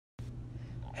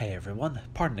Hey everyone,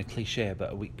 pardon the cliche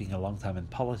about a week being a long time in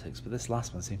politics, but this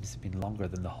last one seems to have been longer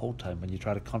than the whole time when you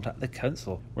try to contact the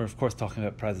council. We're of course talking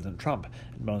about President Trump,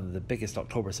 and one of the biggest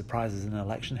October surprises in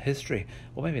election history.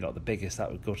 Well, maybe not the biggest,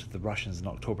 that would go to the Russians in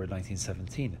October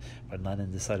 1917, when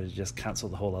Lenin decided to just cancel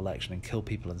the whole election and kill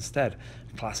people instead,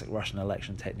 a classic Russian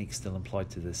election technique still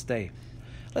employed to this day.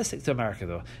 Let's stick to America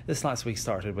though. This last week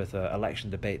started with an election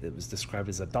debate that was described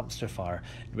as a dumpster fire,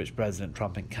 in which President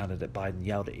Trump and candidate Biden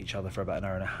yelled at each other for about an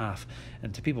hour and a half.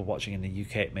 And to people watching in the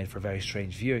UK, it made for very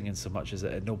strange viewing, in so much as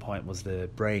that at no point was the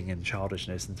braying and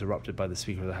childishness interrupted by the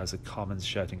Speaker of the House of Commons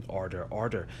shouting "Order,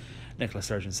 order." Nicola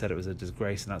Sturgeon said it was a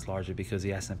disgrace, and that's largely because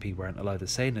the SNP weren't allowed to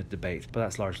say in the debate, but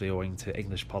that's largely owing to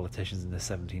English politicians in the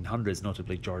 1700s,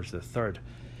 notably George III.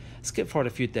 Skip forward a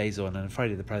few days on, and on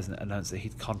Friday the President announced that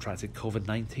he'd contracted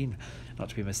COVID-19, not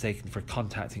to be mistaken for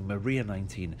contacting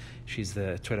Maria19. She's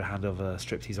the Twitter handle of a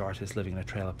striptease artist living in a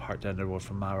trailer park down the road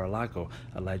from Mar-a-Lago,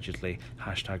 allegedly,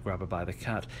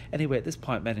 #GrabHerByTheCat. Anyway, at this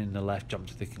point, many on the left jumped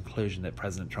to the conclusion that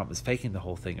President Trump was faking the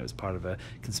whole thing. It was part of a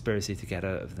conspiracy to get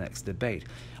out of the next debate.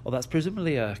 Well, that's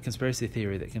presumably a conspiracy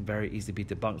theory that can very easily be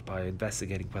debunked by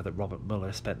investigating whether Robert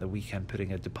Mueller spent the weekend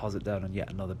putting a deposit down on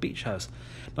yet another beach house.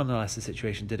 Nonetheless, the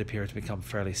situation did appear to become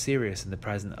fairly serious, and the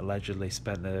President allegedly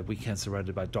spent the weekend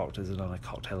surrounded by doctors and on a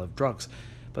cocktail of drugs.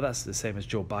 But that's the same as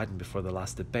Joe Biden before the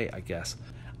last debate, I guess.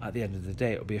 At the end of the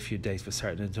day, it'll be a few days for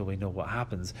certain until we know what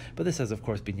happens, but this has of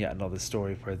course been yet another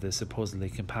story where the supposedly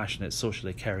compassionate,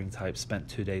 socially caring type spent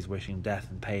 2 days wishing death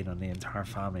and pain on the entire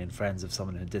family and friends of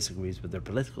someone who disagrees with their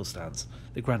political stance.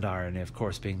 The grand irony of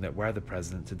course being that were the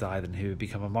President to die, then he would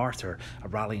become a martyr, a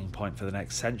rallying point for the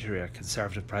next century, a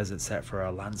Conservative President set for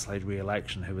a landslide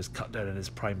re-election who was cut down in his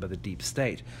prime by the deep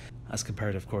state, as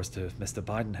compared of course to if Mr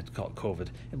Biden had caught COVID,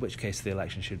 in which case the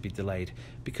election should be delayed,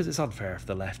 because it's unfair if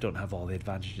the left don't have all the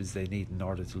advantages they need in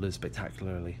order to lose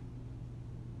spectacularly.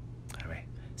 Anyway,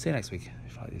 see you next week.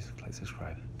 If you like these, click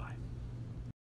subscribe. Bye.